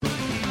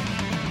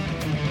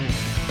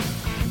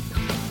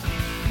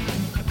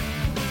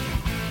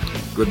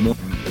Good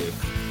morning,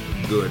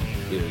 if good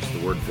is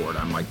the word for it.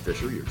 I'm Mike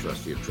Fisher, your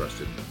trusty and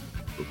trusted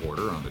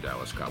reporter on the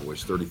Dallas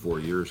Cowboys. 34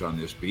 years on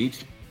this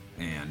beat.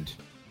 And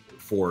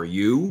for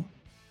you,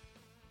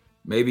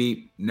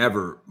 maybe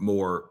never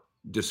more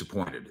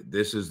disappointed.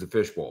 This is the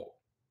Fishbowl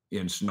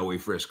in snowy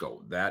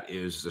Frisco. That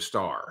is the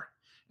Star.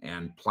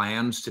 And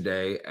plans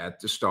today at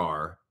the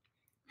Star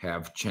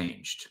have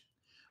changed.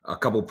 A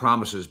couple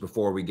promises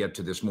before we get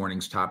to this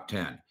morning's top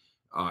 10.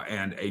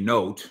 And a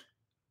note,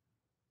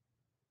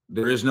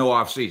 there is no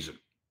off season.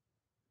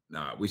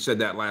 We said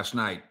that last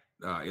night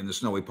in the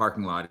snowy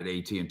parking lot at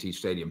AT&T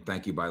Stadium.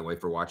 Thank you, by the way,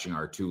 for watching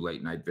our 2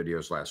 late night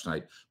videos last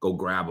night. Go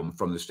grab them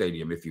from the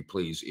stadium, if you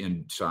please,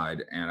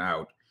 inside and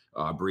out.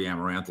 Bree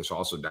Amaranthus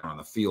also down on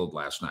the field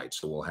last night,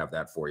 so we'll have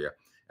that for you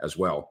as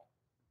well.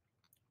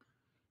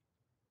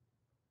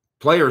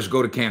 Players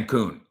go to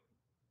Cancun.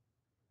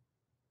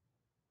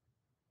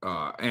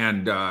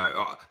 And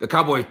the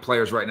Cowboys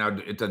players right now,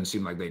 it doesn't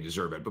seem like they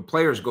deserve it, but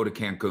players go to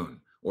Cancun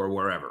or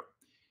wherever.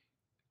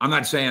 I'm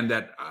not saying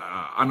that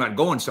I'm not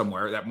going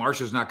somewhere, that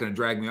Marsha's not going to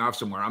drag me off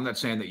somewhere. I'm not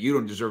saying that you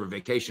don't deserve a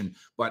vacation,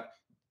 but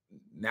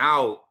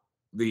now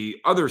the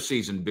other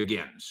season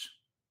begins.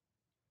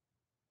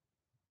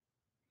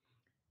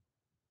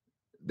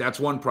 That's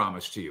one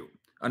promise to you.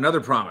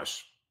 Another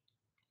promise,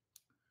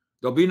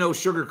 there'll be no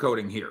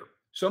sugarcoating here.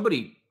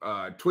 Somebody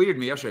tweeted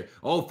me yesterday,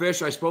 "Oh,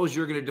 Fish, I suppose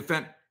you're going to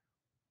defend."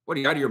 What, are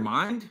you out of your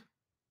mind?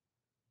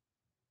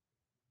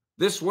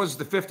 This was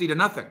the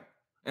 50-0.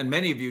 And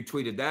many of you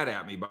tweeted that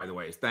at me, by the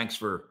way. Thanks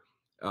for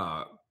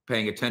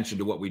paying attention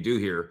to what we do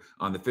here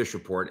on the Fish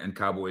Report and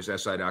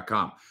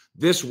CowboysSI.com.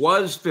 This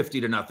was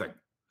 50-0.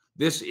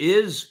 This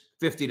is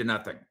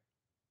 50-0.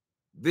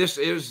 This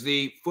is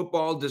the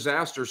football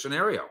disaster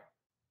scenario.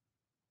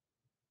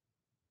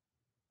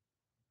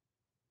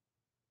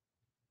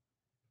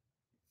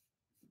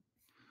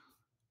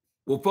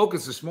 We'll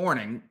focus this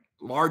morning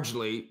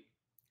largely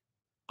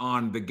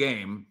on the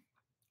game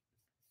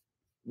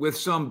with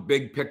some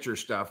big picture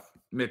stuff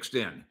mixed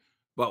in.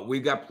 But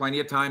we've got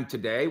plenty of time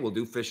today. We'll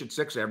do Fish at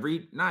 6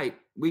 every night,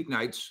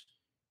 weeknights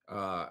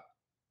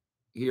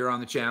here on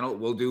the channel.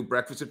 We'll do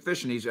Breakfast at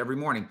Fish-N-Ease every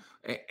morning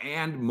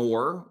and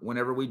more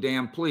whenever we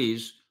damn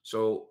please.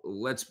 So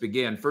let's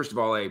begin. First of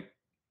all, a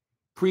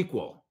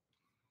prequel.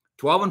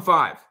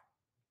 12-5.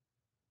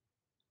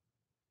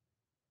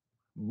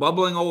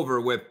 Bubbling over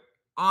with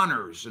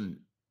honors and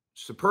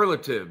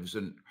superlatives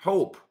and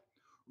hope.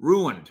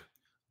 Ruined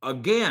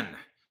again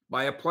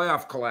by a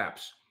playoff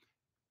collapse.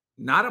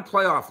 Not a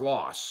playoff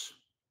loss.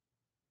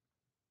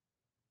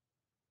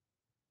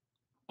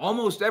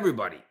 Almost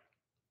everybody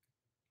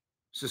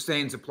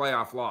sustains a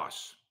playoff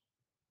loss.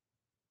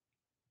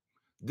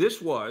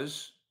 This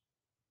was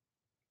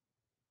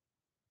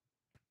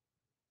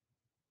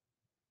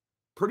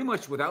pretty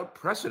much without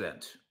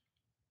precedent.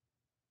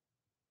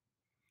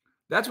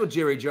 That's what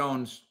Jerry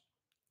Jones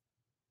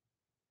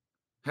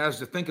has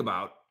to think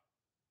about,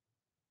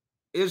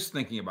 is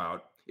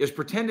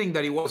pretending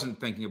that he wasn't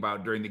thinking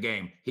about during the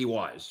game. He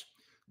was.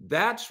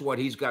 That's what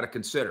he's got to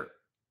consider.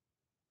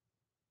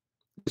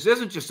 This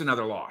isn't just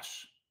another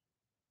loss.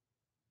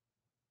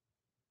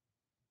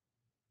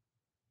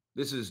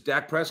 This is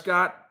Dak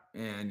Prescott,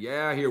 and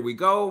yeah, here we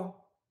go.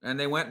 And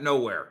they went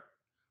nowhere.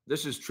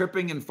 This is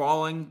tripping and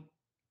falling.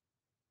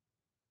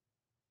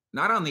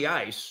 Not on the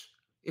ice.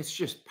 It's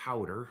just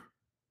powder.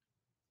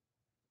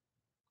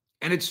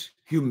 And it's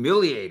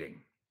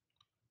humiliating.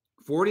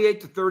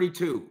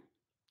 48-32.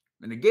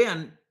 And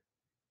again,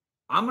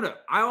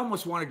 I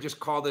almost want to just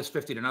call this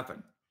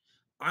 50-0.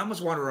 I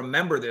almost want to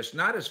remember this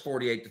not as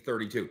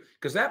 48-32,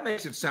 because that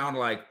makes it sound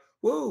like,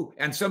 woo,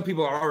 and some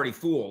people are already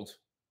fooled.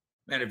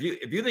 Man, if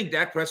you think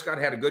Dak Prescott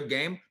had a good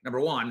game, number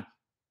one,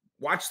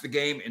 watch the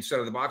game instead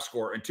of the box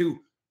score. And two,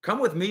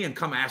 come with me and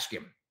come ask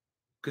him,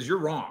 because you're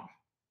wrong.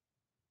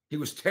 He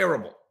was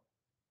terrible.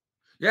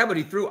 Yeah, but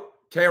he threw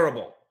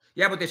terrible.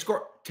 Yeah, but they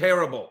scored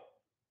terrible.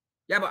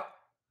 Yeah, but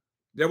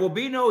there will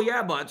be no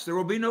yeah buts. There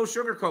will be no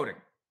sugarcoating.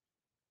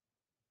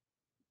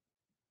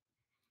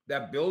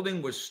 That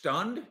building was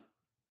stunned.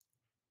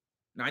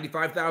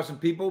 95,000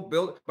 people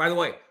built. By the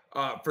way,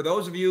 for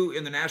those of you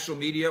in the national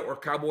media or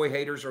Cowboy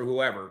haters or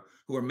whoever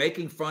who are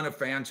making fun of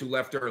fans who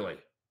left early,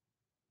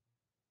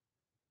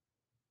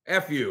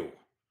 F you.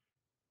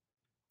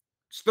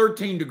 It's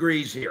 13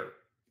 degrees here.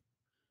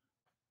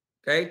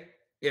 Okay?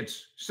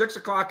 It's 6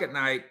 o'clock at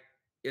night.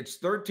 It's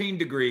 13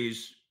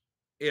 degrees.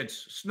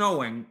 It's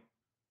snowing.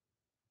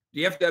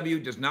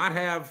 DFW does not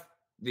have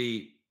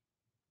the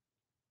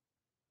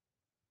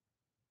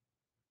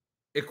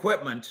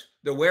equipment,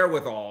 the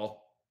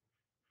wherewithal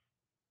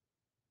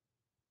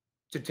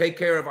to take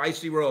care of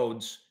icy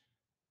roads.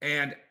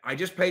 And I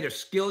just paid $1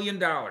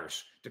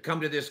 skillion to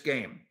come to this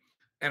game.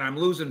 And I'm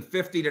losing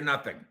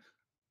 50-0.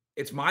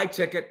 It's my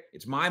ticket.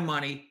 It's my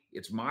money.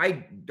 It's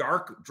my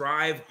dark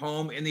drive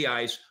home in the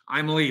ice.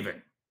 I'm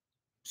leaving.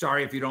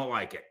 Sorry if you don't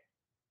like it.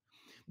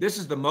 This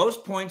is the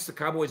most points the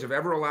Cowboys have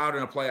ever allowed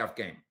in a playoff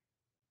game.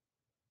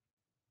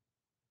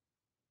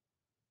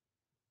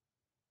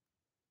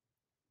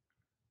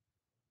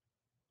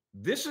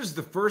 This is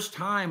the first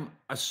time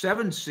a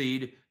 7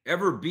 seed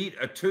ever beat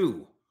a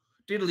 2.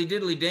 Diddly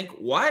diddly dink.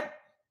 What?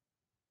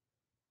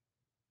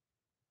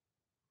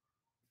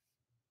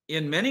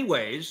 In many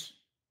ways,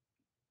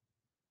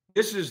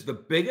 this is the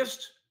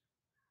biggest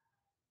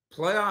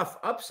playoff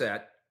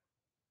upset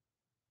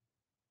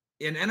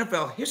in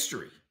NFL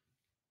history.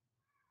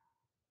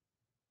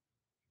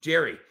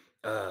 Jerry,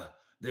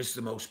 this is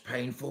the most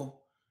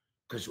painful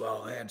because,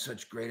 well, I had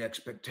such great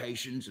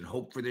expectations and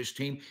hope for this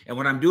team. And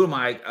when I'm doing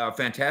my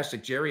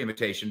fantastic Jerry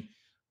imitation,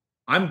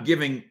 I'm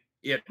giving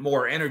it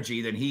more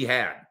energy than he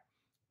had.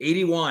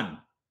 81,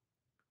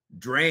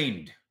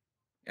 drained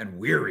and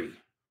weary.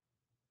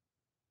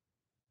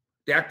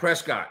 Dak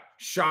Prescott,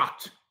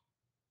 shocked.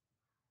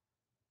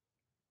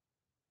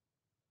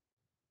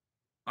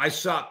 I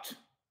sucked.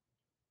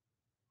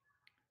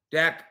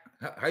 Dak,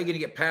 how are you going to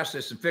get past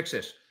this and fix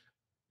this?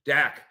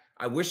 Dak,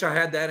 I wish I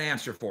had that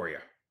answer for you.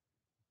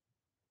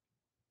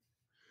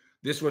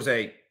 This was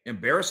an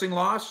embarrassing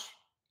loss.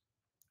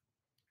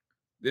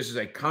 This is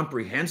a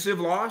comprehensive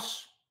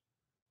loss.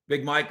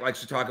 Big Mike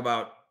likes to talk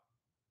about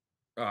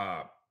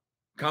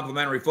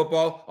complementary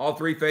football, all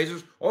 3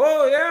 phases.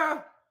 Oh,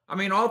 yeah. I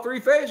mean, all 3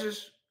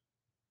 phases.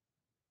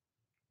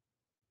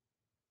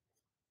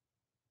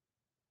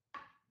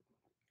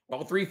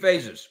 All 3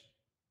 phases.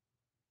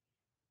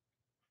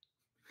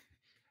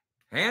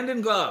 Hand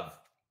in glove.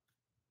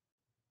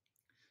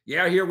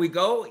 Yeah, here we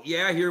go.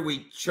 Yeah, here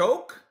we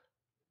choke.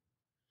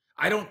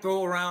 I don't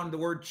throw around the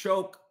word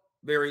choke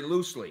very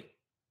loosely.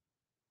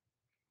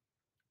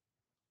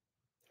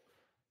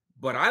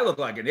 But I look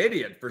like an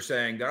idiot for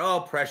saying that, oh,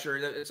 pressure.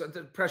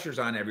 The pressure's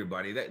on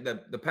everybody.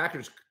 The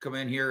Packers come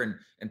in here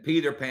and pee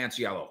their pants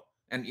yellow.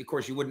 And, of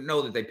course, you wouldn't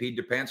know that they peed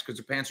their pants because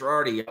their pants are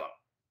already yellow.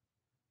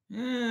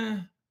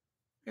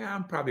 Yeah,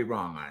 I'm probably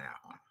wrong on that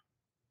one.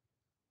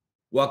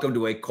 Welcome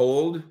to a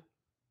cold,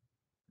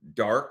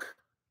 dark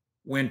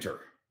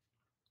winter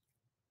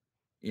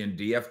in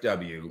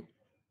DFW.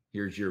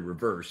 Here's your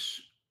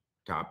reverse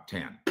top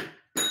 10.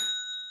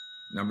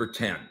 Number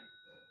 10.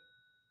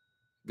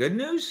 Good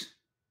news?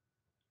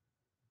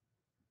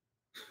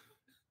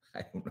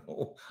 I don't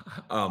know.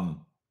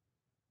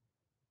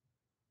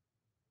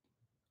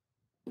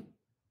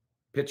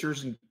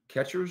 Pitchers and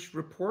catchers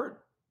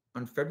report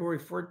on February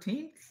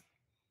 14th.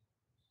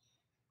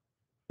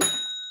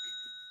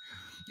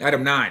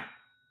 Item 9.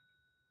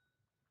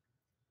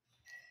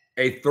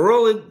 A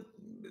thorough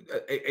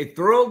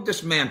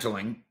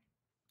dismantling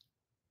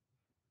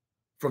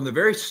from the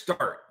very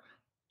start.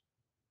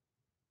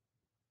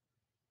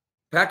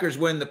 Packers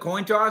win the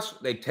coin toss.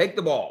 They take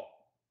the ball.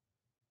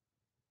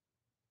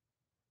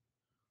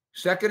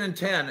 2nd and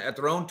 10 at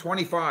their own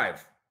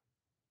 25.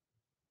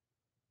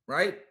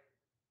 Right?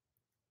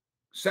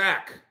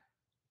 Sack.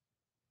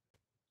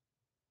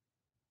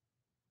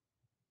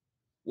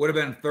 Would have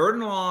been 3rd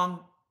and long,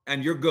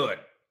 and you're good.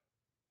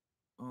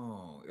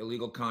 Oh,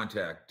 illegal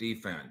contact,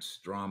 defense,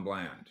 drawn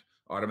bland,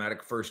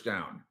 automatic first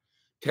down.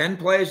 10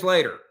 plays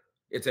later,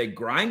 it's a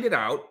grind it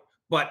out,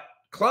 but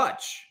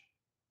clutch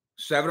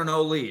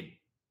 7-0 lead.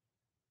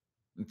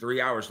 And 3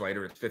 hours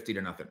later, it's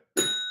 50-0.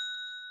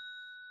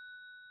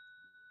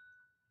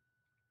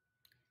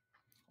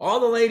 All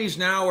the ladies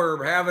now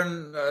are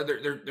having,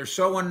 they're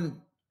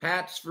sewing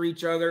hats for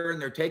each other,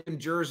 and they're taking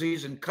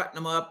jerseys and cutting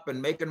them up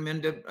and making them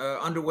into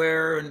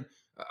underwear. And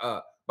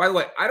by the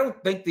way, I don't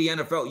think the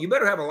NFL, you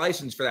better have a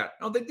license for that.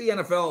 I don't think the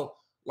NFL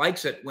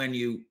likes it when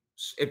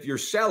if you're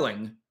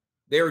selling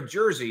their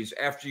jerseys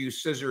after you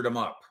scissored them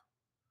up.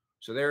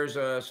 So there's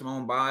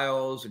Simone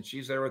Biles, and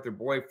she's there with her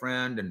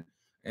boyfriend, and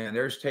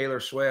there's Taylor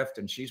Swift,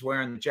 and she's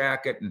wearing the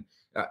jacket. And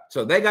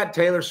so they got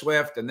Taylor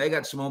Swift, and they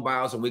got Simone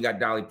Biles, and we got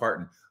Dolly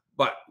Parton.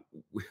 But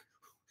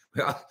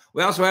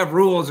we also have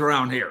rules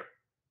around here.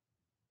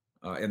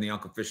 In the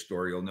Uncle Fish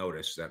store, you'll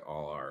notice that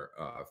all our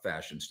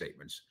fashion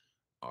statements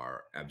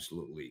are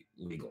absolutely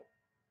legal.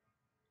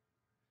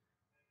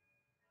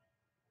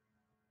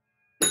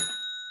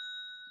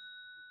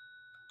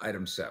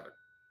 Item 7.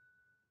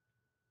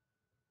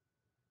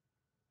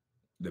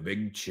 The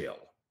big chill.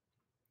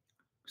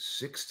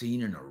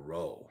 16 in a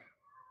row.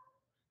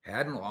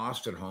 Hadn't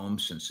lost at home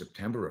since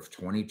September of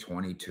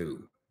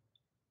 2022.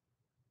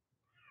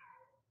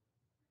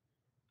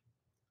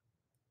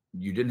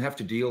 You didn't have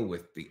to deal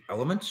with the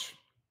elements.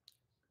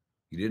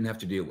 You didn't have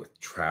to deal with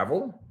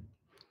travel.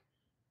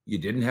 You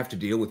didn't have to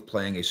deal with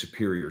playing a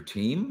superior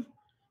team.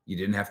 You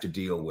didn't have to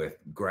deal with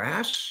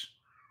grass.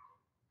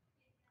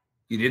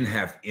 You didn't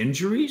have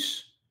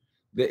injuries.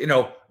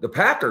 The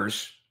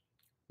Packers,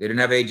 they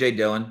didn't have A.J.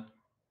 Dillon.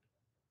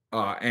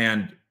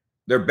 And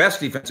their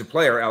best defensive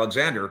player,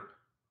 Alexander,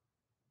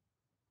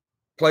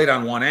 played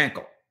on one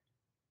ankle.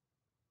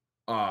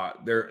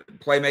 Their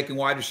playmaking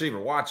wide receiver,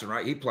 Watson,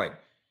 right? He played.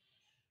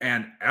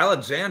 And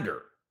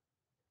Alexander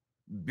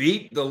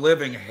beat the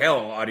living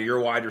hell out of your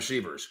wide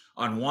receivers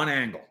on one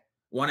ankle.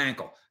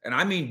 And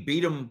I mean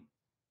beat him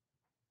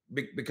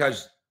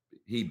because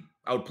he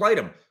outplayed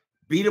him,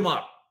 beat him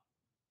up.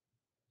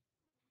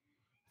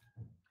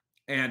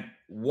 And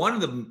one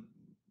of the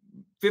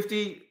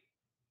 50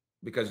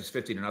 because it's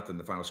 50-0,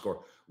 the final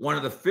score. One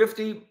of the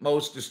 50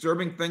 most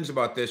disturbing things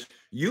about this,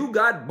 you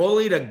got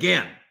bullied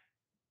again.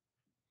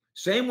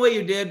 Same way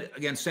you did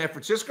against San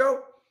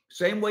Francisco,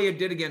 same way you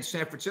did against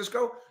San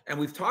Francisco. And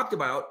we've talked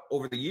about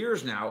over the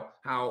years now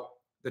how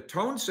the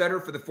tone setter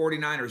for the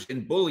 49ers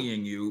in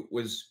bullying you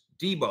was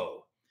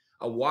Debo.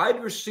 A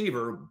wide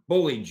receiver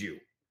bullied you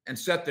and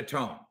set the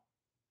tone.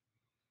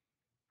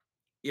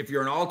 If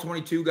you're an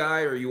all-22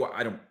 guy, or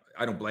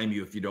I don't blame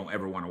you if you don't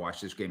ever want to watch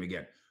this game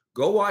again.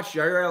 Go watch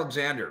Jair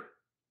Alexander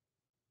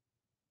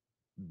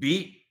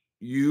beat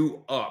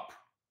you up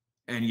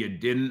and you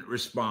didn't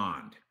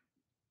respond.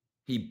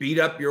 He beat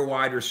up your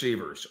wide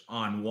receivers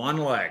on one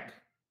leg,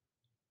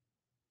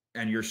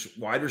 and your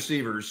wide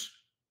receivers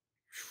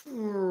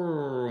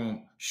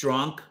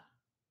shrunk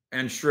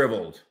and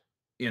shriveled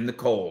in the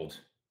cold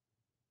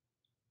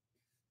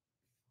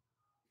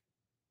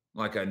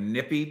like a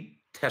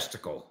nippy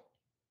testicle.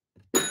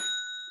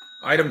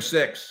 Item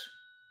 6,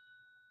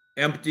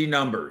 empty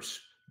numbers.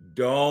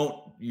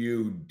 Don't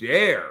you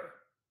dare.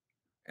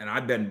 And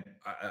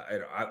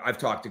I've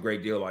talked a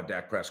great deal about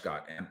Dak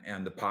Prescott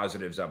and the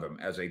positives of him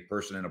as a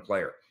person and a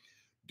player.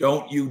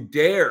 Don't you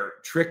dare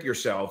trick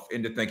yourself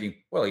into thinking,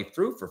 well, he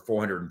threw for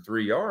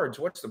 403 yards.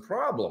 What's the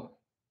problem?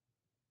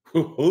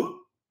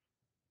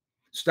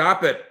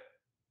 Stop it.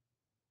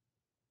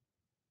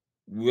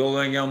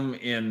 Willingham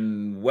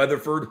in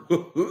Weatherford.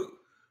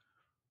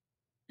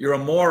 You're a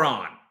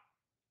moron.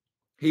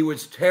 He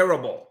was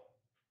terrible.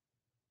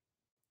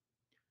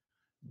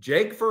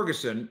 Jake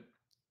Ferguson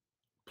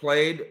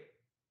played,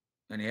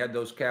 and he had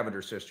those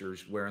Cavender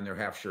sisters wearing their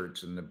half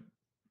shirts in the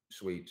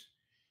suites.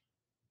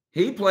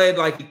 He played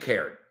like he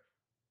cared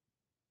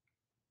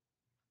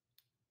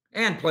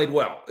and played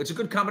well. It's a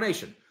good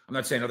combination. I'm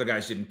not saying other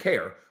guys didn't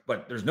care,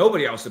 but there's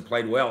nobody else that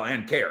played well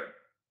and cared.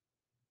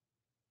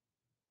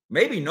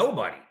 Maybe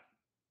nobody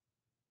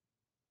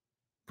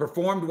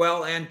performed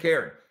well and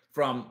cared,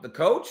 from the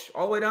coach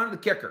all the way down to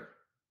the kicker.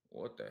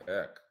 What the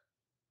heck?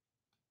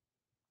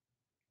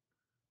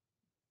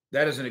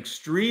 That is an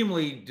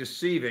extremely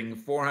deceiving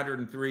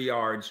 403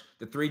 yards,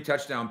 the 3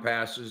 touchdown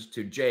passes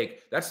to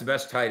Jake. That's the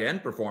best tight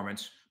end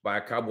performance by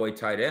a Cowboy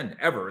tight end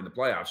ever in the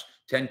playoffs.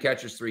 10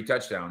 catches, 3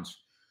 touchdowns.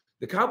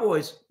 The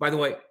Cowboys, by the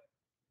way,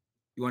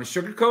 you want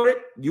to sugarcoat it?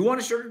 You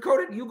want to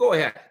sugarcoat it? You go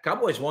ahead.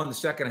 Cowboys won the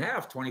second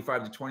half,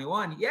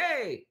 25-21.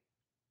 Yay!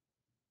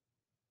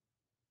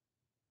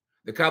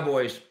 The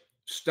Cowboys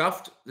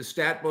stuffed the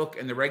stat book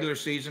in the regular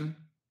season,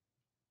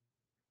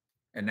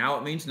 and now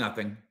it means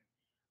nothing.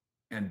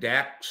 And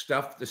Dak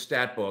stuffed the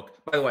stat book.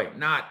 By the way,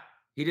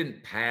 he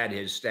didn't pad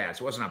his stats.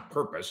 It wasn't on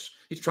purpose.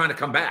 He's trying to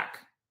come back.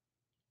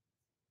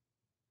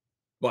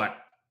 But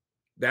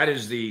that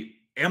is the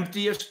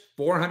emptiest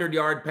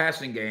 400-yard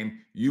passing game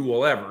you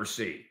will ever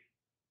see.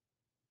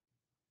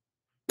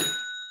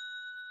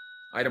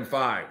 Item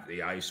 5,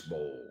 the Ice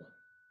Bowl.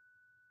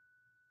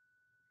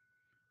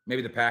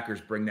 Maybe the Packers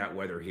bring that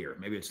weather here.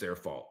 Maybe it's their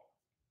fault.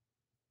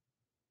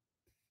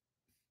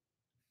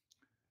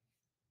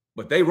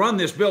 But they run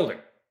this building.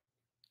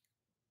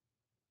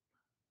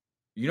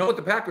 You know what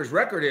the Packers'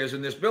 record is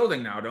in this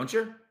building now, don't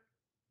you?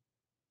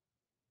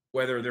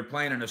 Whether they're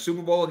playing in a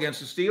Super Bowl against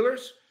the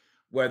Steelers,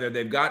 whether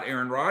they've got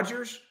Aaron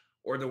Rodgers,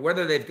 or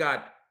whether they've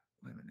got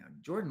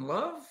Jordan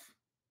Love.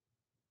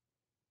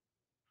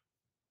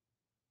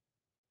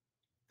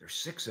 They're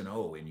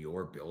 6-0 in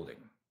your building.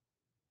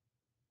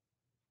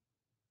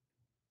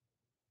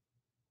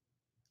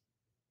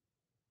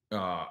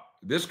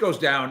 This goes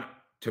down,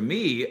 to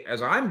me,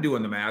 as I'm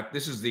doing the math,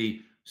 this is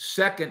the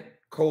second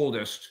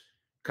coldest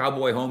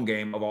Cowboy home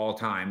game of all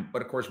time.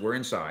 But, of course, we're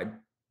inside.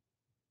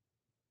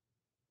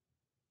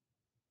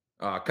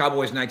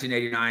 Cowboys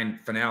 1989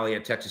 finale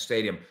at Texas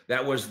Stadium.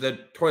 That was the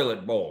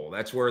toilet bowl.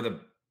 That's where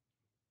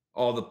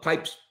all the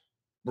pipes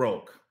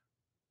broke.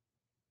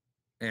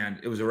 And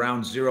it was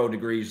around 0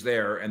 degrees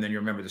there. And then you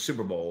remember the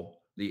Super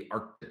Bowl, the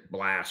Arctic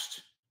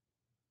blast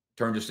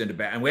turned us into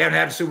bad. And we haven't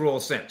had a Super Bowl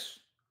since.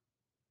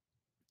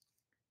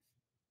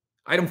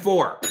 Item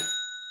 4.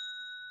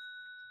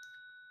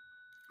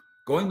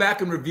 Going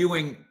back and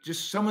reviewing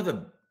just some of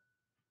the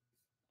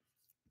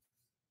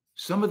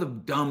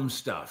dumb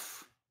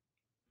stuff.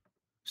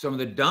 Some of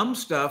the dumb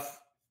stuff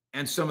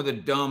and some of the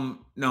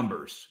dumb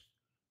numbers.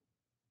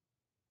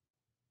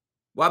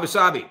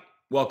 Wabi-sabi,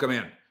 welcome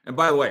in. And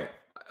by the way,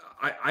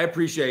 I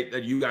appreciate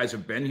that you guys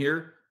have been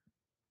here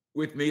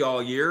with me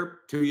all year,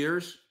 2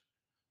 years.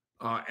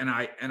 And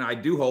I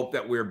do hope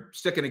that we're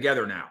sticking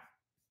together now.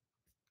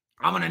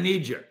 I'm going to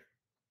need you.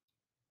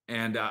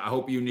 And I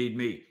hope you need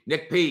me.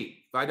 Nick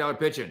P, $5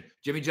 pitching.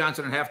 Jimmy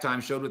Johnson at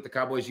halftime showed what the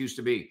Cowboys used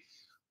to be.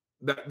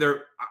 I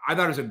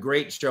thought it was a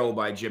great show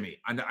by Jimmy.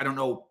 I don't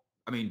know.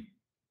 I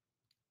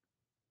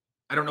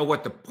don't know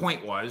what the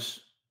point was.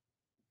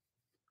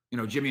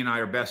 Jimmy and I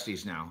are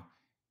besties now.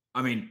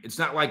 It's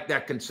not like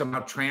that can somehow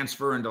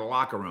transfer into the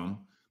locker room,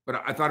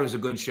 but I thought it was a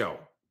good show.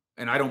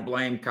 And I don't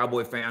blame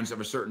Cowboy fans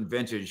of a certain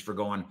vintage for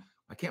going,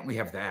 why can't we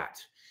have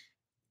that?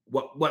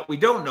 What we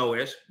don't know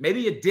is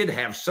maybe it did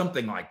have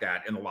something like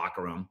that in the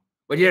locker room,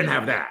 but you didn't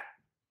have that.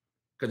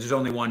 because there's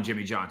only one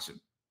Jimmy Johnson.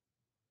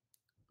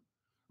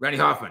 Randy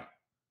Hoffman.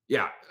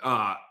 Yeah.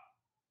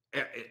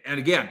 And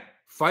again,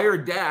 fire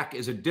Dak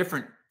is a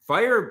different,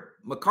 fire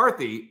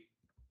McCarthy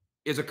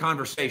is a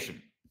conversation.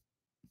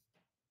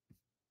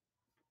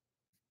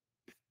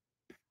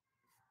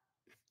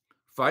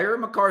 Fire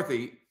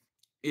McCarthy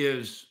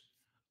is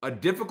a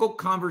difficult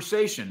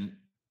conversation,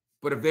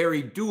 but a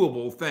very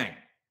doable thing.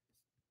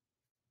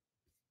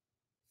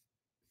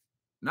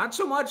 Not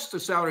so much the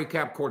salary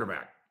cap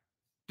quarterback.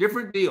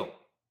 Different deal.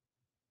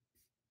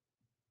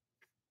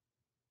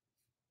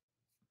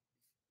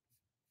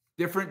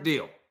 Different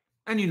deal.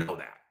 And you know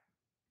that.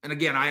 And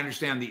again, I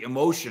understand the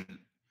emotion.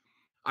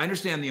 I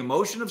understand the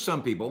emotion of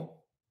some people.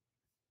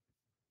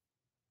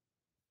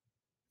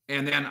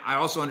 And then I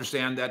also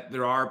understand that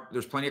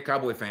there's plenty of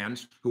Cowboy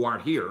fans who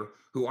aren't here,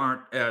 who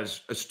aren't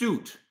as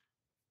astute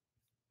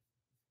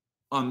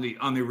on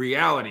the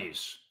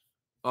realities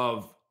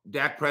of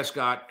Dak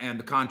Prescott and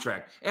the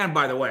contract. And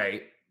by the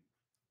way,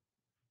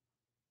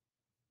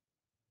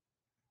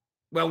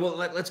 well,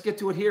 let's get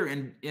to it here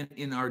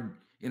in our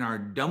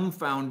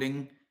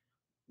dumbfounding,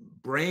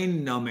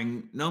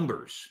 brain-numbing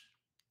numbers.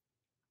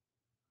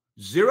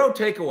 0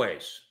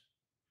 takeaways.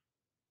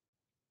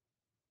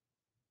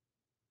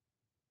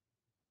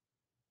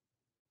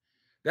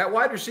 That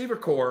wide receiver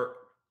core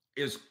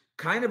is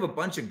kind of a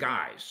bunch of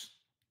guys.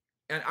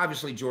 And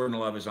obviously Jordan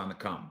Love is on the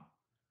come.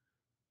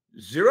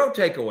 0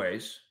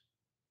 takeaways.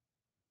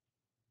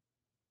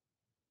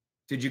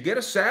 Did you get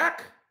a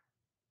sack?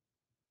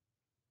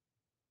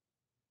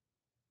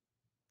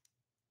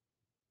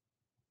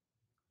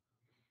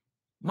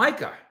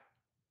 Micah.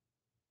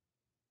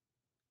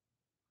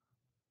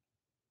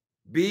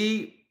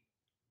 Be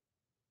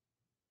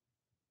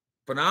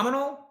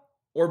phenomenal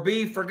or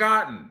be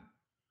forgotten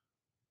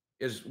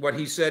is what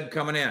he said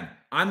coming in.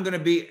 I'm going to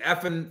be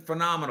effing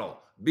phenomenal.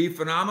 Be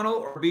phenomenal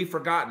or be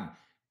forgotten.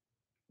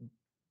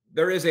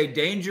 There is a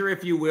danger,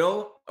 if you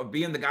will, of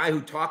being the guy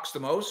who talks the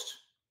most,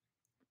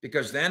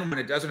 because then when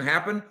it doesn't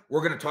happen,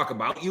 we're going to talk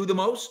about you the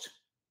most.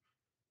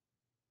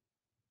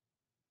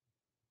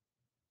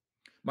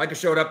 Micah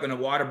showed up in a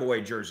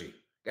Waterboy jersey.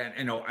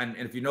 And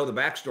if you know the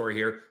backstory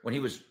here, when he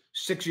was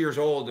 6 years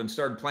old and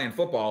started playing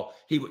football,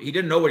 he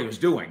didn't know what he was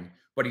doing,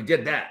 but he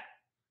did that.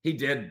 He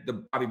did the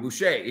Bobby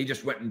Boucher. He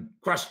just went and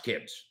crushed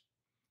kids.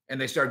 And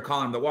they started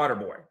calling him the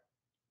Waterboy.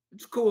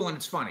 It's cool and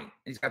it's funny.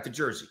 He's got the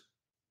jersey.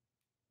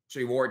 So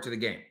he wore it to the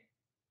game.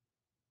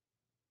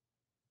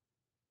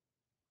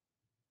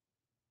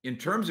 In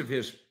terms of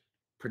his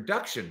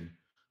production,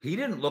 he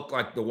didn't look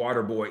like the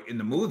Waterboy in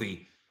the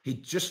movie. He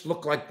just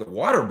looked like the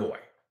Waterboy.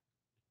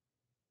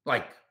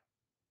 Like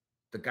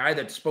the guy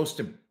that's supposed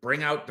to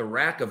bring out the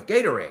rack of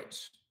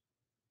Gatorades.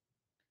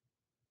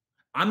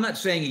 I'm not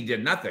saying he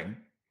did nothing.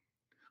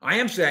 I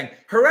am saying,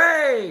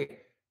 hooray!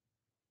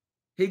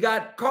 He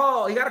got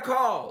a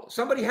call.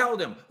 Somebody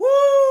held him.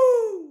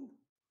 Woo!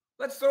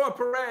 Let's throw a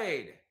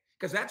parade.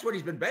 Because that's what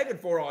he's been begging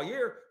for all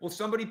year. Will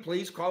somebody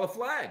please call a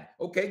flag?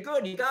 Okay,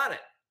 good. You got it.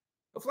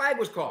 A flag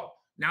was called.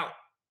 Now,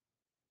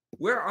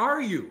 where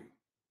are you?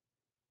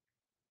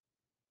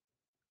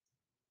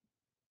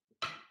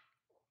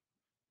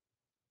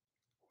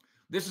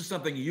 This is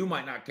something you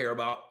might not care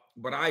about,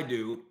 but I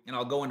do. And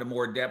I'll go into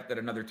more depth at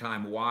another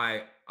time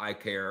why I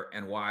care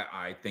and why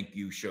I think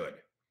you should.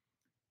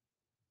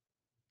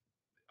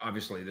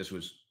 Obviously, this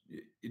was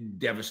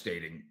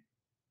devastating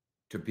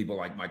to people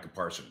like Micah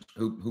Parsons,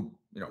 who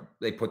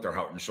they put their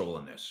heart and soul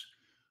in this.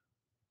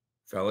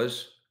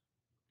 Fellas,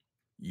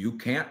 you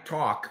can't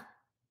talk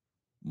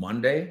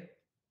Monday,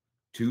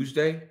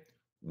 Tuesday,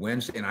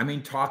 Wednesday, and I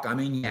mean talk, I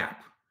mean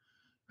yap.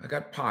 I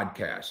got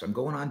podcasts. I'm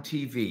going on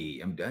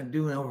TV. I'm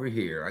doing over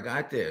here. I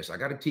got this. I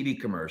got a TV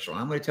commercial.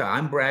 I'm going to tell you,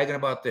 I'm bragging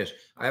about this.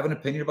 I have an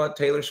opinion about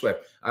Taylor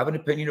Swift. I have an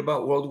opinion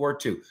about World War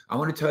II. I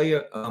want to tell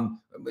you,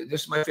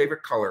 this is my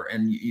favorite color.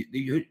 And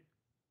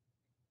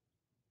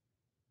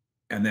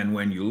and then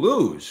when you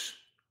lose,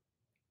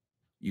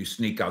 you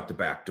sneak out the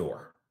back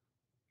door.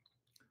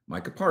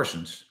 Micah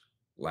Parsons,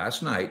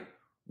 last night,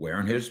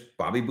 wearing his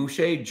Bobby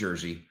Boucher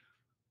jersey,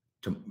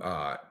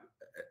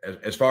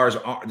 as far as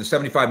the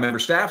 75-member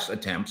staff's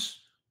attempts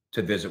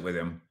to visit with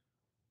him,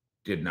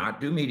 did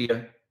not do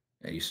media,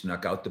 and he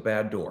snuck out the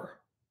bad door.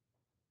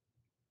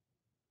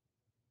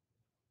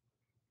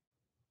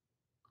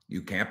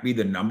 You can't be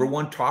the number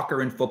one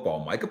talker in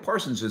football. Micah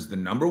Parsons is the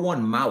number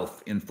one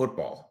mouth in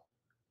football.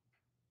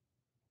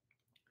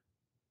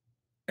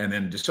 And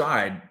then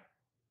decide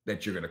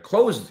that you're going to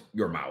close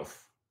your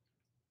mouth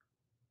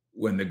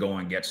when the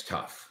going gets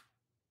tough.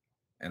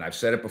 And I've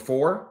said it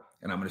before,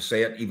 and I'm going to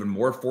say it even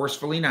more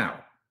forcefully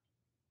now.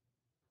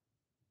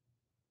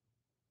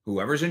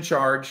 Whoever's in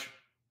charge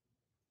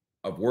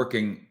of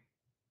working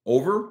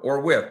over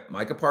or with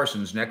Micah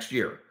Parsons next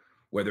year,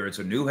 whether it's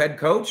a new head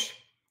coach,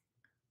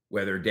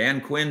 whether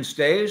Dan Quinn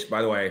stays.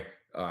 By the way,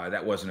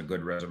 that wasn't a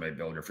good resume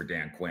builder for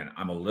Dan Quinn.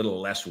 I'm a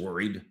little less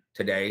worried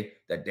today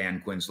that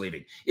Dan Quinn's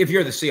leaving. If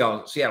you're the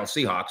Seattle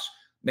Seahawks,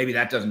 maybe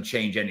that doesn't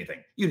change anything.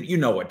 You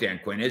know what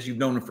Dan Quinn is. You've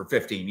known him for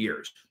 15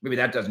 years. Maybe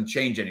that doesn't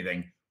change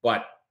anything.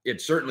 But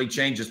it certainly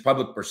changes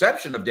public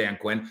perception of Dan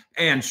Quinn,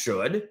 and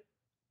should.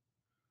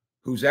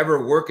 Who's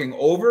ever working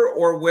over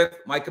or with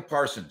Micah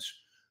Parsons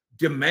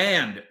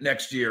demand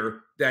next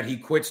year that he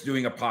quits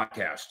doing a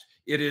podcast.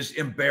 It is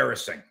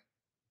embarrassing.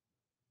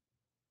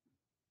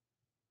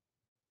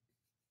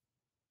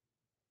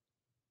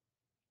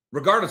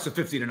 Regardless of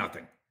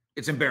 50-0,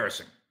 it's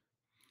embarrassing.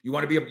 You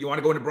want to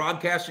go into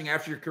broadcasting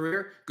after your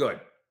career?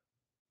 Good.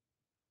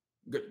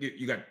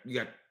 You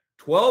got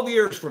 12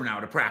 years from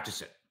now to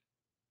practice it.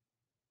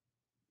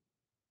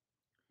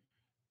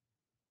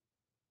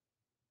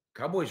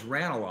 Cowboys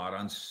ran a lot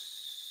on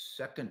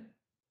second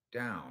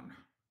down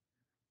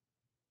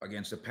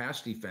against a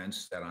pass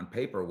defense that on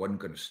paper wasn't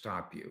going to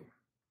stop you.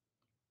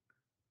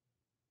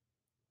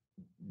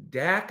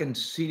 Dak and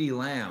CeeDee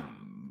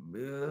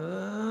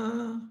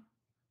Lamb.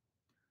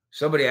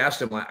 Somebody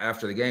asked him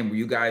after the game, were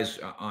you guys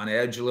on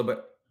edge a little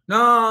bit?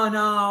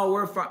 No,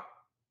 we're fine.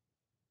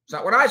 It's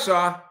not what I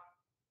saw.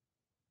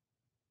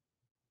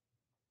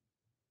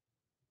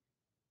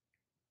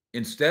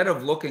 Instead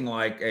of looking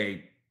like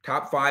a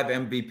top 5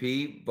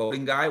 MVP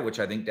voting guy, which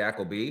I think Dak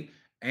will be,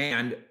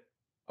 and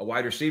a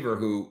wide receiver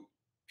who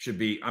should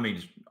be,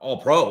 all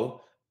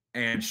pro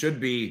and should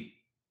be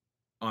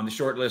on the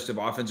short list of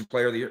offensive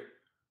player of the year,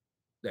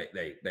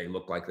 they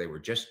look like they were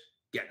just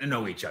getting to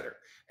know each other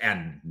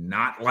and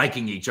not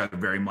liking each other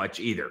very much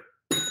either.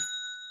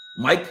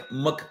 Mike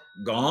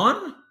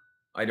McGaughan,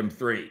 item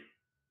 3.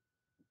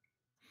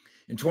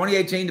 In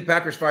 2018, the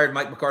Packers fired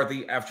Mike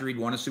McCarthy after he'd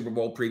won a Super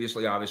Bowl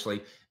previously,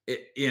 obviously.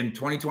 In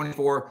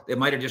 2024, they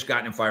might have just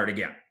gotten him fired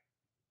again.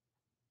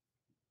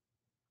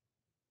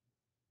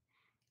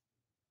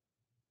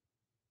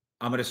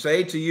 I'm going to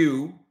say to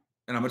you,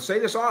 and I'm going to say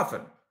this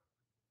often,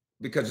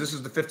 because this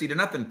is the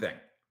 50-0 thing.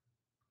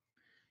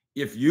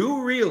 If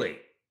you really,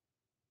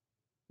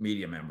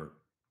 media member,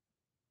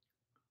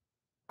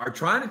 are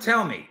trying to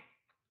tell me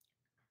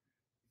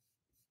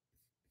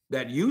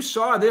that you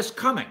saw this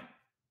coming,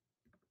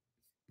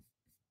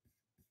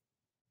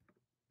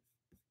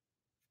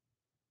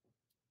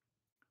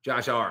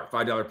 Josh R.,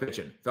 $5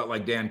 pitching. Felt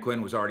like Dan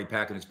Quinn was already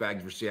packing his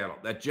bags for Seattle.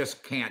 That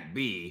just can't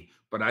be,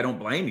 but I don't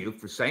blame you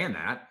for saying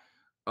that.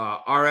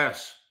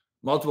 RS,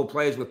 multiple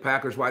plays with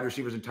Packers wide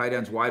receivers and tight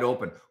ends wide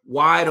open.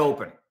 Wide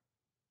open.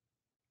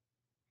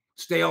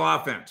 Stale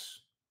offense.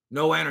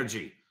 No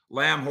energy.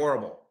 Lamb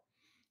horrible.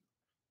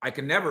 I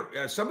can never,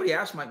 somebody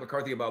asked Mike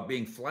McCarthy about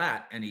being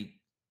flat, and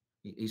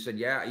he said,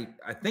 yeah,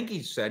 I think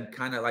he said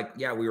kind of like,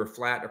 yeah, we were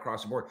flat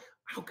across the board.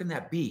 How can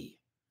that be?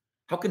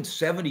 How can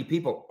 70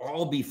 people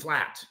all be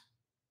flat?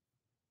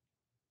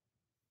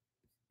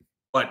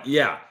 But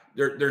yeah,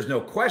 there's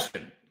no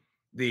question.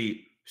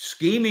 The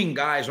scheming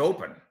guys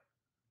open.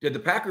 Did the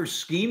Packers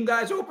scheme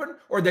guys open,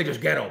 or did they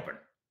just get open?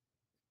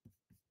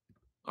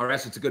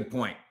 RS, it's a good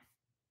point.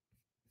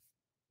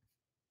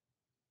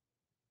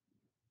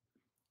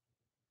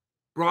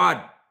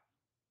 Broad.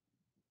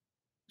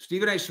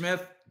 Stephen A.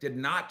 Smith did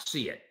not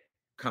see it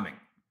coming.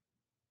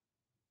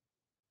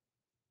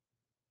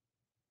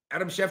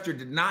 Adam Schefter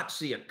did not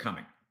see it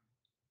coming.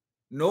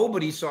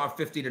 Nobody saw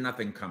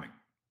 50-0 coming.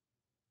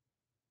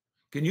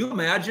 Can you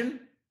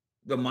imagine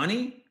the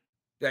money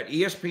that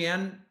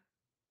ESPN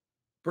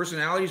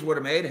personalities would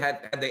have made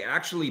had they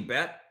actually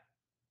bet?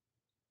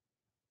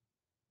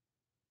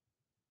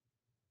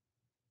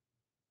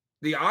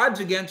 The odds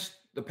against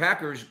the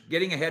Packers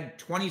getting ahead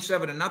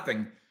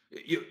 27-0,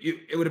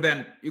 it would have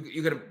been,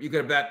 you could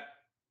have bet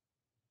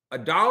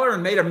 $1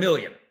 and made $1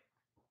 million.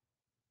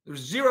 There's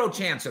zero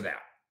chance of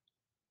that.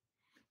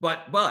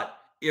 But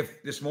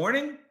if this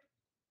morning,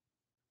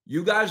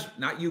 Bristol,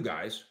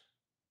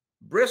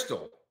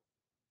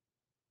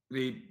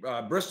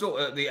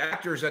 the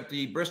actors at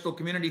the Bristol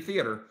Community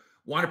Theater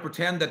want to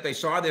pretend that they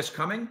saw this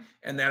coming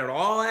and that it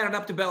all added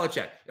up to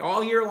Belichick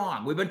all year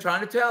long. We've been trying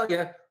to tell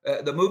you,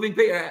 the moving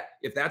picture,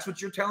 if that's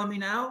what you're telling me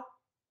now,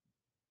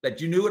 that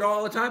you knew it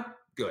all the time,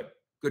 good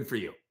for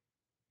you.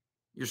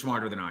 You're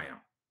smarter than I am.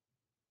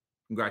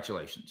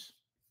 Congratulations.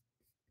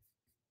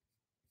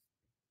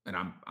 And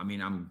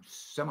I'm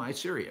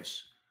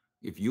semi-serious.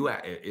 If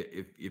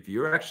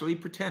you're actually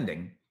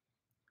pretending,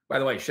 by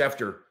the way,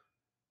 Schefter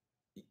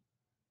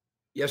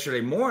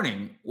yesterday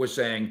morning was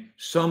saying,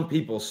 some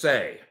people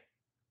say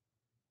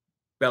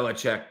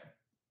Belichick,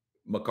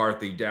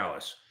 McCarthy,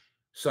 Dallas.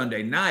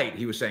 Sunday night,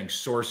 he was saying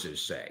sources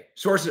say.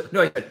 He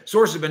said,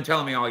 sources have been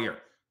telling me all year.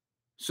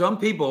 Some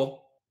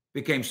people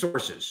became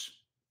sources.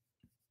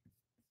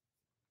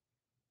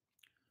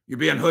 You're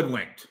being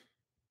hoodwinked.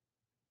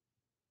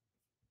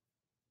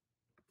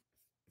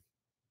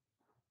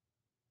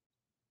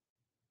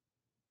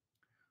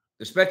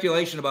 The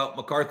speculation about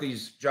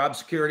McCarthy's job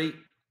security,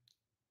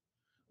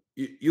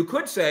 you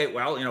could say,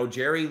 well,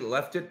 Jerry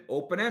left it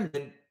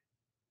open-ended,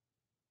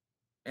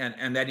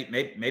 and that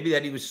maybe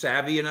that he was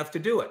savvy enough to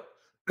do it,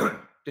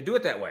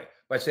 that way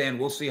by saying,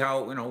 we'll see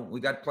how, we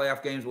got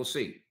playoff games, we'll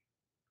see.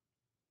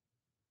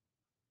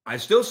 I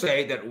still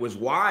say that it was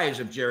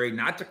wise of Jerry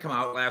not to come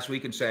out last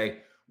week and say,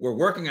 we're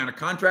working on a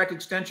contract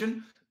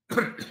extension.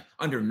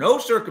 Under no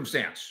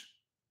circumstance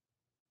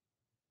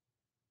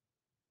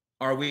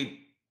are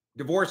we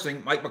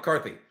divorcing Mike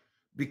McCarthy?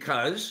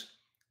 Because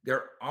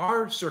there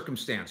are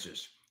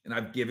circumstances, and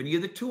I've given you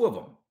the two of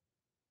them,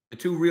 the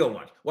two real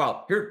ones.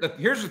 Well,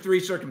 here's the three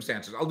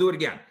circumstances. I'll do it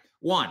again.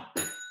 One,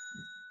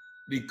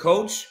 the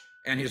coach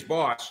and his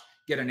boss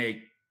get in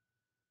a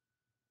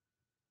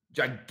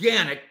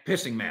gigantic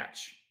pissing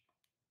match,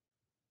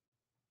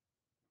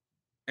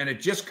 and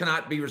it just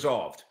cannot be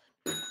resolved.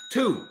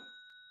 Two,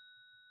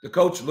 the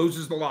coach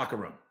loses the locker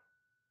room.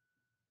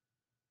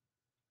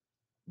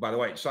 By the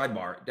way,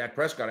 sidebar, Dak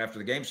Prescott after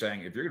the game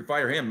saying, if you're going to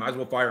fire him, might as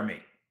well fire me.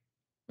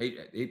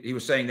 He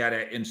was saying that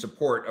in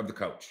support of the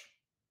coach.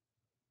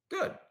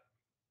 Good.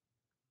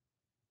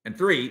 And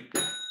three,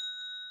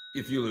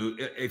 if you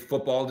lose a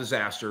football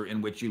disaster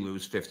in which you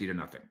lose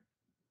 50-0.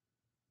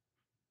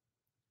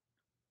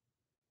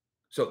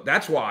 So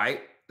that's why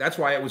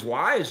it was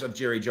wise of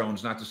Jerry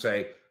Jones not to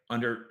say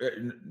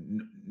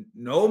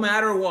no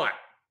matter what.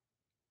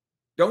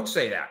 Don't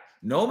say that.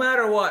 No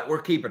matter what,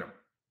 we're keeping him.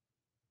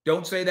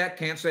 Don't say that,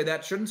 can't say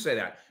that, shouldn't say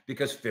that,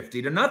 because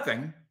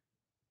 50-0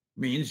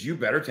 means you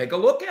better take a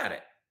look at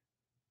it.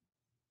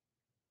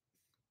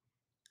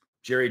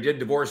 Jerry did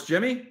divorce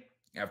Jimmy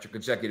after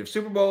consecutive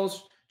Super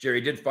Bowls. Jerry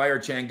did fire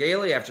Chan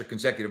Gailey after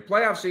consecutive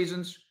playoff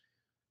seasons.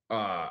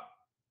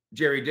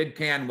 Jerry did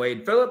can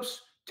Wade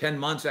Phillips 10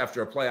 months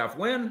after a playoff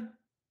win.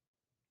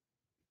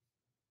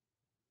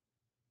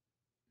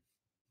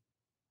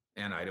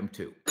 And item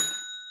 2,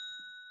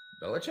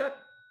 Belichick.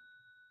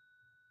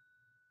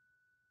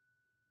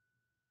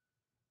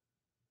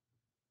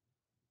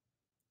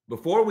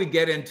 Before we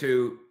get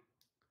into,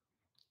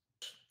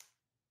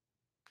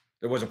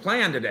 there was a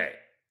plan today.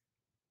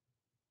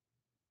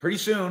 Pretty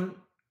soon,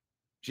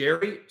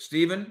 Jerry,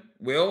 Stephen,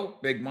 Will,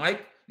 Big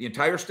Mike, the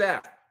entire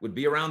staff would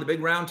be around the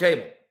big round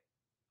table.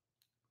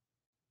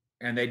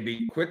 And they'd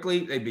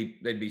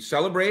be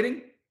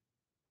celebrating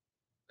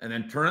and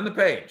then turning the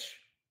page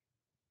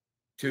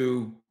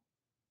to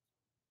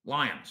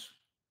Lions.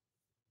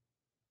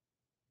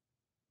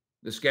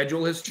 The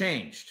schedule has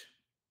changed.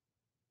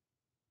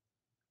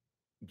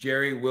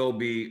 Jerry will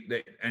be,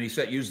 and he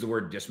used the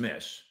word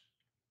dismiss.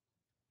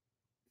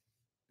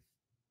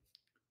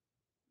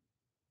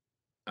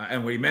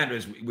 And what he meant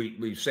is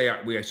we say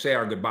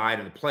our goodbye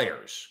to the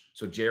players.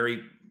 So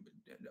Jerry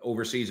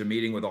oversees a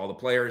meeting with all the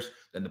players.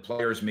 Then the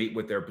players meet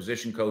with their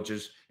position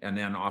coaches, and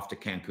then off to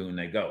Cancun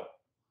they go.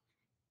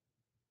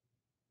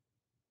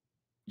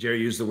 Jerry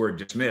used the word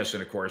dismiss,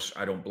 and of course,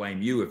 I don't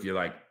blame you if you're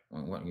like,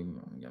 well,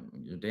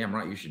 you're damn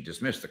right, you should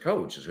dismiss the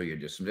coach, is who you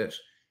dismiss.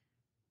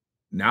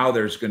 Now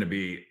there's going to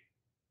be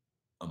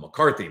a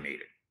McCarthy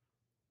meeting.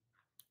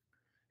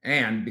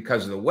 And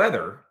because of the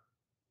weather,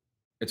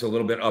 it's a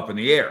little bit up in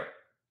the air.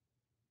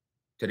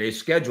 Today's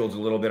schedule is a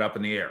little bit up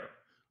in the air.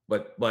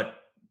 But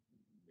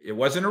it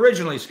wasn't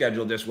originally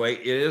scheduled this way.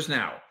 It is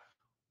now.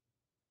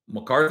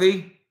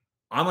 McCarthy,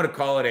 I'm going to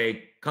call it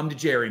a come to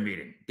Jerry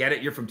meeting. Get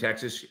it? You're from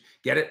Texas.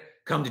 Get it?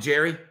 Come to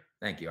Jerry?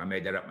 Thank you. I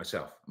made that up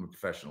myself. I'm a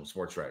professional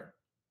sports writer.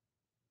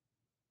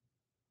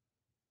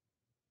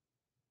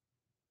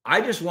 I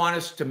just want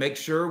us to make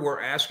sure we're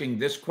asking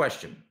this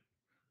question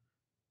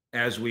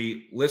as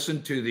we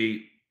listen to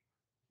the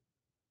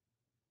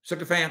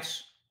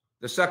sycophants,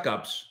 the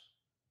suck-ups,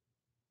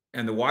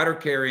 and the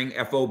water-carrying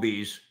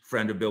FOBs,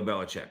 friend of Bill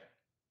Belichick.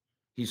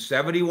 He's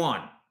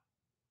 71.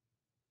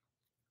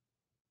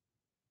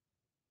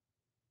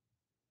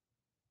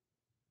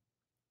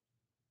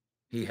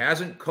 He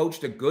hasn't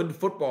coached a good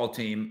football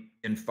team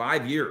in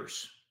 5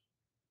 years.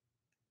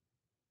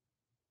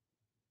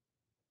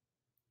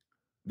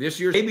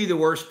 This year may be the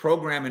worst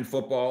program in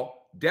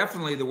football,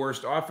 definitely the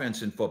worst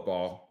offense in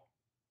football.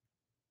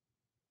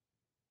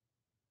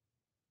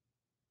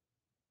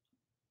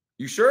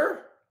 You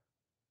sure?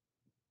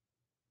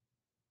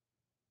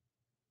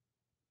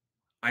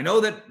 I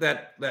know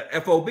that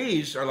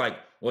FOBs are like,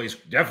 well, he's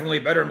definitely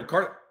better than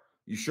McCarthy.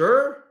 You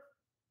sure?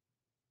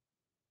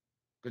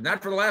 Because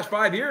not for the last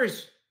 5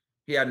 years,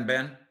 he hadn't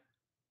been.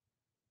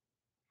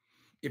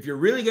 If you're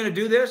really going to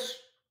do this,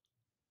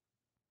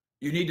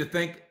 you need to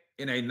think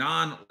in a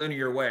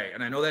non-linear way.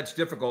 And I know that's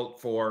difficult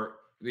for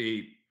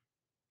the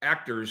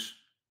actors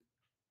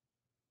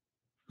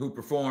who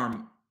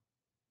perform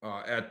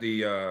at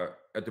the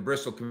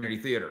Bristol Community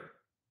Theater.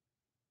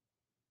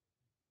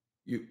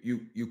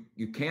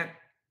 You can't,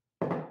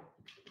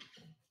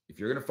 if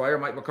you're going to fire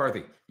Mike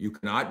McCarthy, you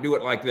cannot do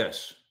it like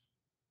this.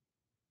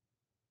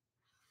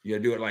 You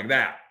got to do it like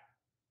that.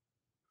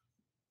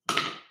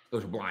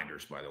 Those are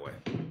blinders, by the way.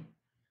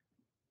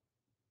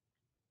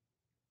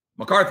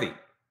 McCarthy,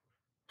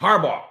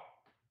 Harbaugh,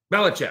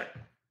 Belichick,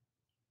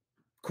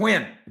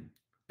 Quinn,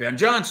 Ben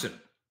Johnson,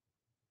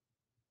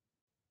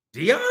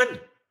 Dion.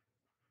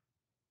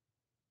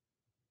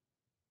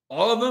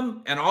 All of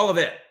them and all of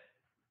it.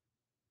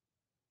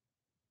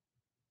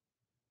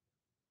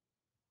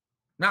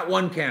 Not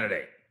one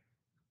candidate.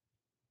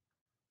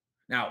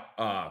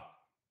 Now,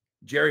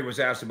 Jerry was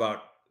asked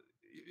about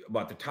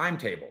the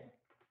timetable,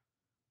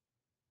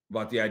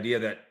 about the idea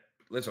that,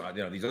 listen,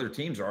 these other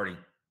teams are already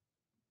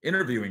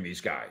interviewing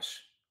these guys.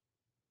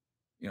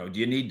 do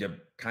you need to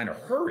kind of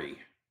hurry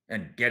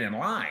and get in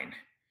line?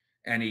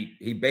 And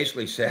he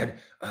basically said,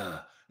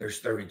 there's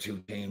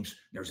 32 teams.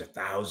 There's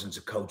thousands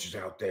of coaches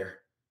out there.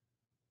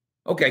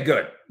 Okay,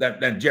 good.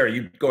 Then Jerry,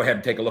 you go ahead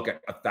and take a look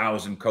at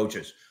 1,000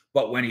 coaches.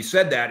 But when he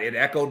said that, it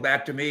echoed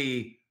back to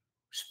me,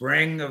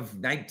 spring of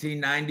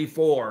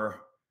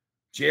 1994,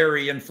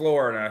 Jerry in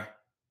Florida.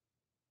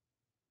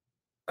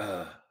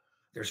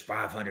 There's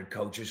 500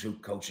 coaches who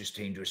coach his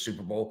team to a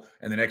Super Bowl.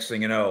 And the next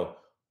thing you know,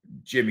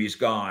 Jimmy's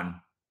gone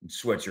and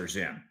Switzer's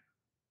in.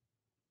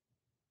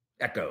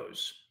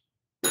 Echoes.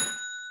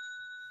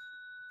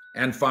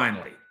 And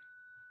finally,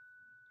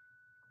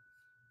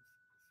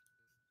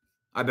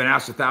 I've been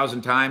asked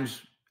 1,000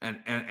 times,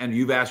 and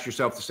you've asked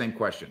yourself the same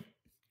question.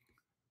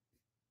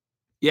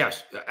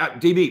 Yes,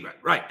 DB,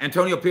 right.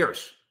 Antonio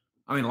Pierce.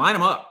 I mean, line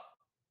him up.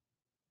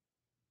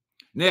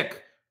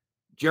 Nick,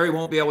 Jerry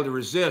won't be able to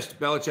resist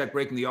Belichick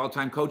breaking the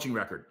all-time coaching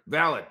record.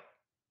 Valid.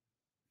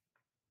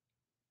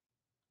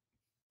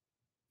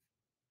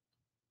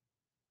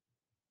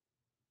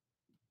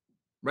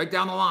 Right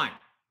down the line.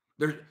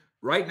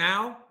 Right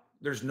now,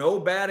 there's no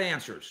bad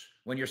answers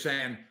when you're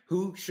saying,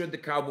 who should the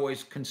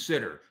Cowboys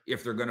consider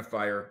if they're going to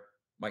fire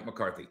Mike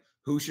McCarthy?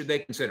 Who should they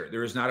consider?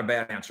 There is not a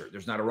bad answer.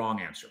 There's not a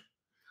wrong answer.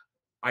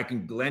 I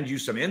can lend you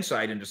some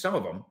insight into some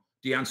of them.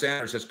 Deion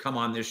Sanders has come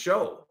on this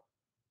show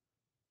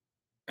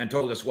and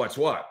told us what's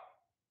what.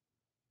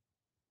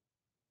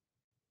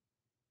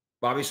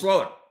 Bobby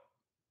Slowick,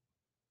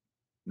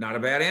 not a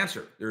bad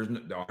answer. There's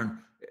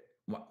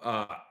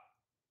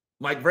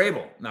Mike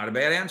Vrabel, not a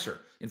bad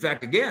answer. In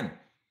fact, again,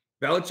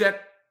 Belichick,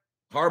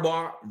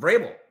 Harbaugh,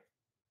 Vrabel.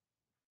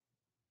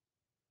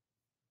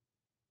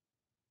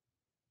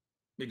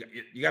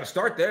 You got to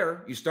start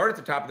there. You start at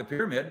the top of the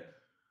pyramid,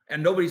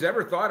 and nobody's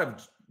ever thought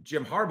of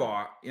Jim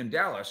Harbaugh in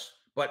Dallas.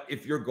 But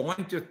if you're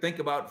going to think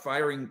about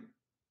firing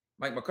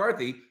Mike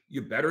McCarthy,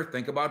 you better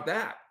think about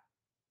that.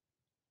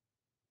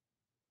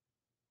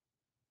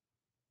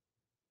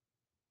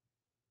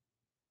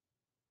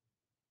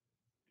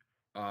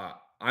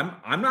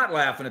 I'm not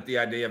laughing at the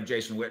idea of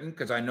Jason Witten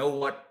because I know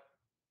what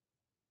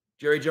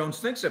Jerry Jones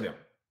thinks of him.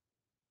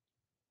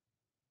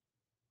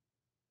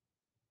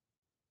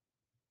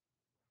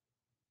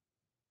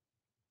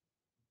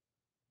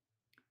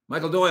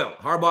 Michael Doyle,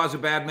 Harbaugh's a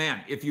bad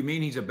man. If you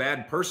mean he's a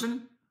bad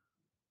person,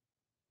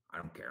 I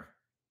don't care.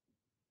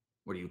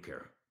 What do you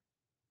care?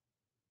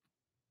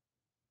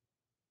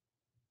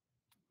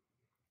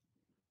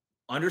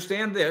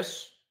 Understand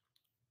this.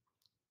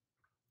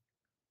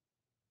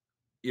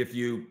 If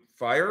you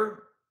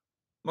fire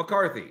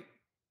McCarthy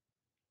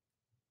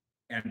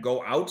and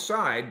go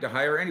outside to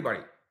hire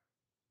anybody,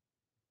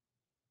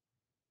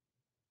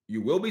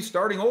 you will be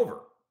starting over.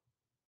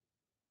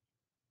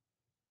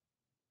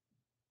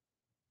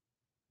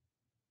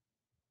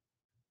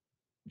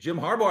 Jim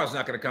Harbaugh is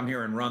not going to come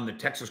here and run the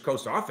Texas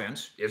Coast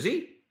offense, is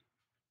he?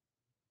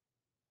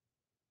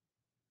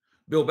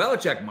 Bill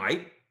Belichick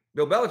might.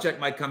 Bill Belichick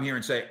might come here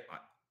and say,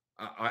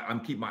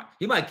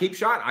 he might keep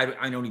Schott.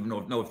 I don't even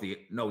know if they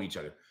know each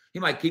other. He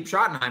might keep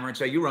Schottenheimer and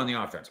say, you run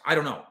the offense. I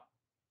don't know.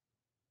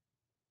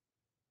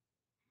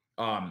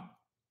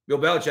 Bill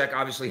Belichick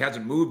obviously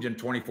hasn't moved in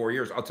 24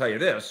 years. I'll tell you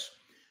this.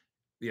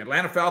 The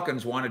Atlanta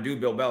Falcons want to do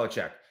Bill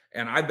Belichick.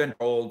 And I've been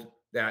told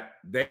that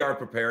they are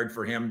prepared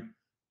for him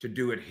to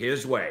do it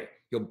his way.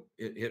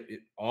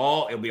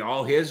 It'll be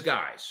all his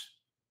guys.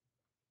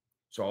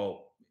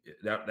 So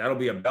that'll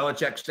be a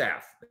Belichick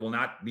staff. It will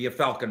not be a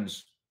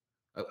Falcons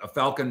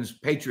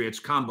Patriots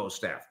combo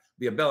staff.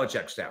 Be a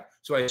Belichick staff.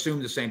 So I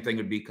assume the same thing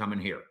would be coming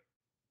here.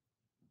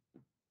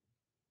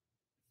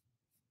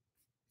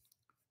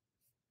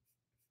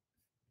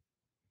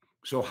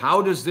 So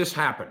how does this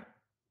happen?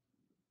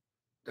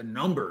 The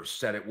numbers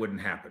said it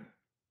wouldn't happen.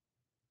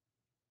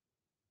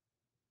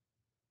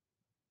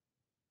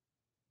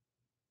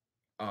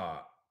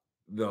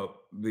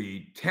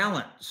 The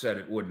talent said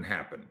it wouldn't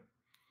happen.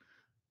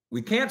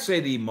 We can't say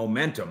the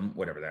momentum,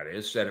 whatever that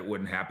is, said it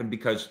wouldn't happen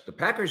because the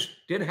Packers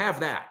did have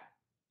that.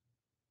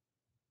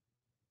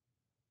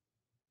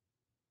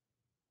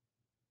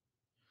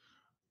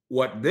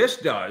 What this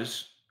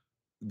does,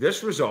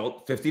 this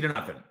result,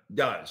 50-0,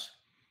 does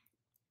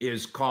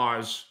is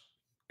cause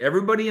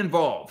everybody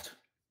involved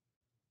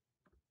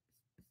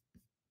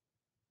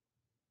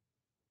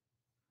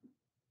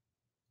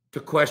to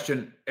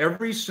question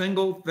every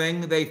single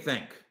thing they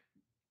think.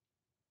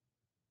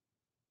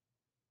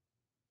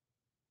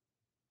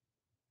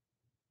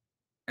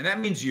 And that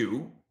means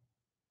you,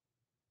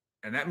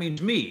 and that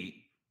means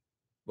me,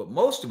 but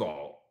most of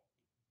all,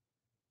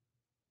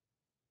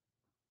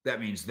 that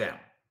means them.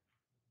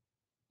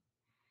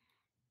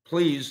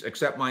 Please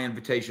accept my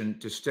invitation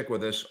to stick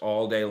with us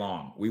all day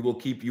long. We will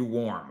keep you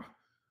warm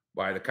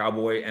by the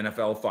Cowboy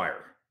NFL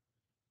Fire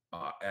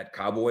at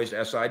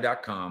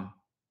cowboyssi.com,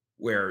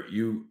 where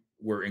you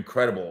were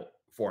incredible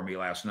for me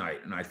last night,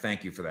 and I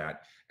thank you for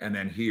that. And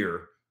then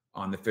here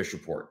on the Fish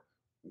Report,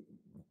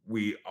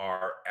 we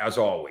are, as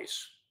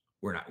always,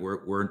 we're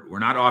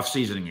not off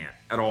seasoning yet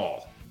at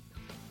all.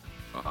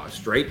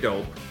 Straight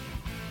dope,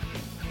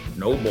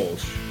 no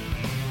bullshit.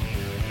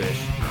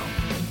 Fish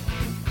out.